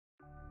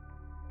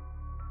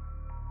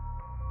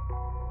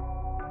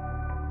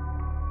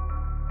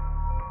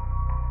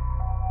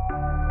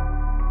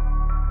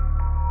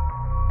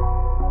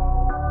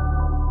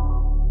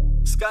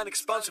Scan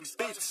expansion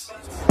beats.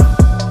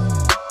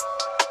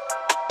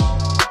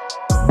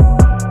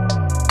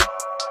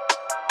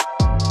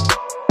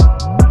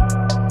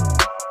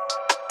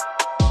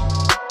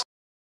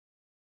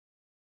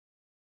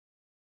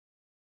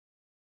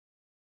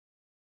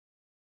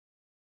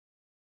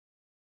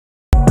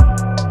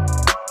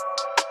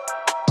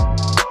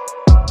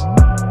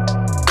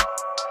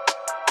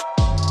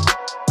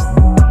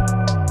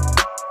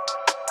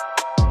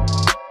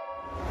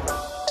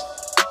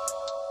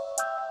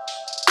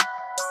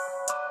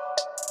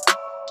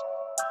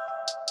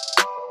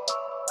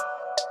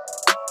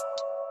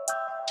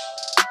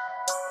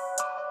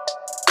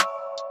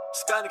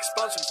 Scan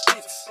expansion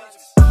beats.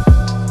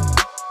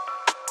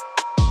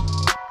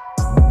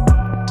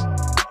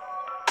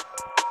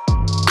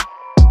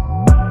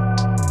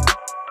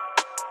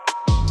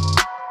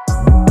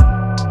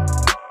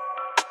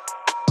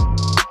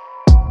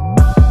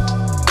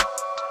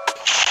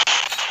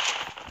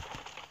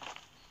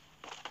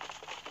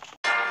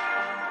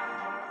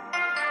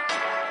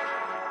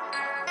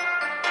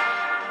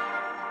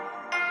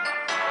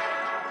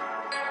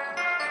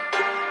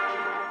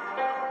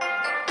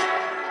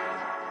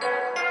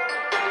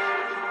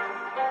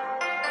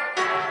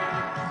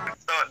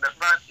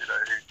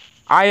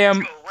 I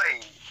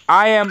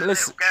am,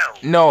 listen,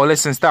 no,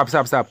 listen, stop.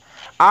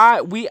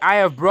 I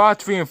have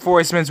brought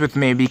reinforcements with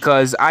me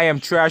because I am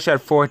trash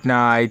at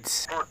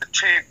Fortnite. The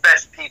two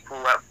best people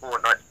at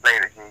Fortnite to play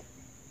with me.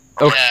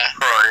 Okay.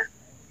 Pro.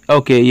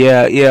 Okay,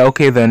 yeah,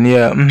 okay then,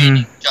 yeah.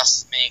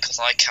 Just me, because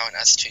I count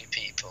as 2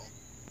 people.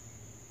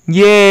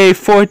 Yay,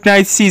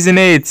 Fortnite Season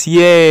 8,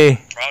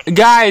 yay.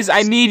 Guys,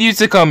 I need you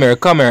to come here,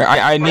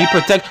 I need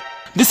protect.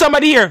 There's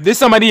somebody here.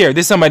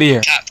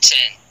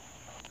 Captain.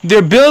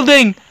 They're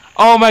building.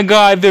 Oh my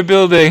god, they're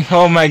building.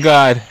 Oh my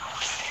god. Not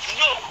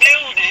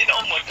building?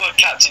 Oh my god,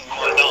 Captain, you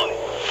might die.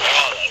 Where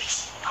are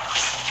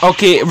they?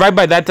 Okay, right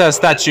by that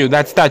statue.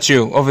 That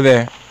statue over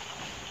there.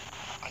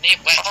 I need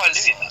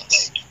weapons.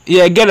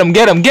 Yeah, get him,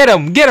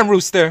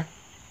 Rooster.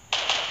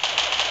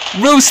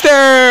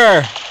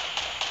 Rooster!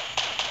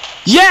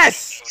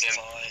 Yes!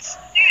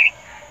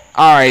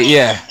 Alright,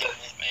 yeah.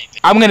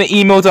 I'm gonna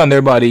emote on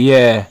their body,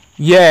 yeah.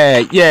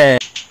 Yeah.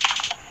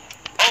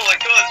 Oh my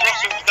god,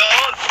 Russell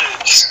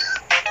dances!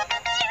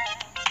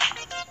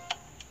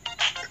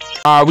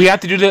 We have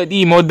to do the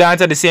emote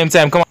dance at the same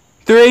time. Come on.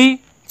 3,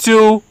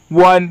 2,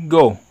 1,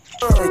 go.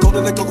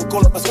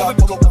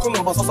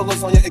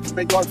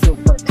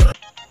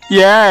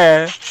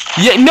 Yeah.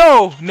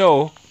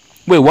 No.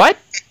 Wait, what?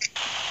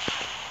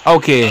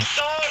 Okay. He's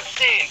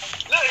dancing!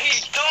 Look,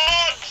 he's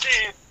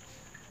dancing!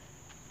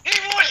 He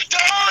was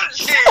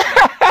dancing!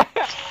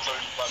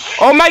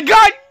 Oh my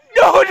god!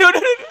 No. He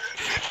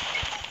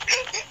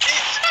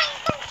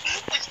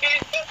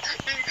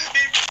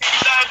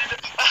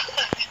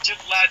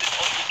just landed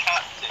on the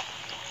captain.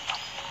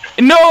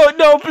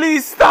 No,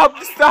 please stop. Are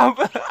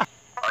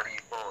you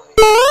boy?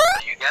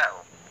 Are you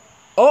girl?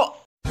 Oh.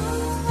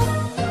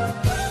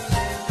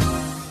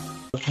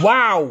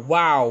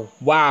 Wow.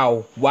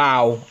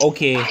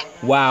 Okay.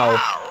 Wow.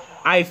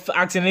 I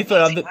accidentally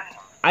fell off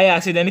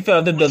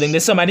the building.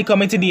 There's somebody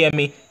coming to DM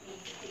me.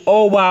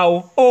 Oh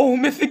wow. Oh,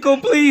 Mythical,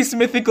 please.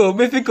 Mythical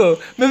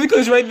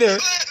is right there. You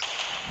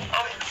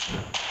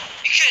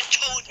should have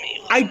told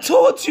me. I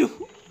told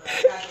you.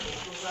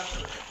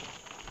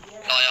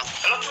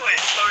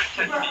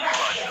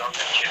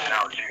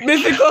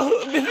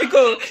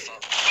 Mythical.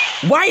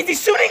 Why is he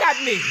shooting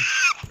at me?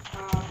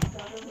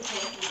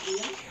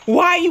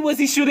 Why was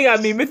he shooting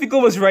at me? Mythical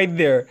was right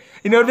there.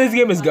 You know, this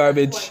game is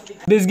garbage.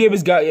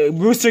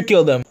 Rooster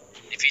killed him.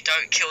 If you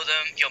don't kill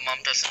them, your mom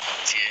doesn't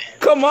love you.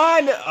 Come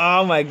on!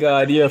 Oh my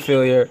god, you're a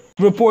failure.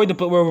 We're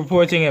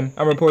reporting him.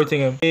 I'm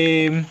reporting him.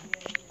 Game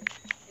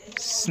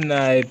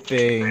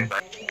sniping.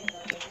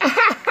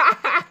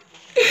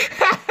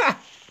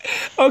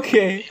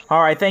 Okay.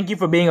 Alright, thank you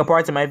for being a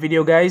part of my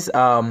video, guys.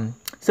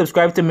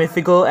 Subscribe to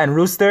Mythical and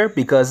Rooster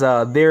because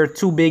they're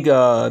too big.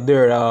 They're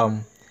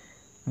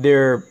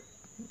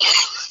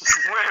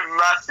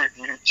massive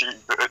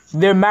YouTubers.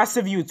 They're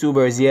massive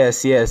YouTubers.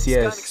 Yes.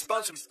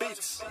 Expansion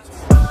beats.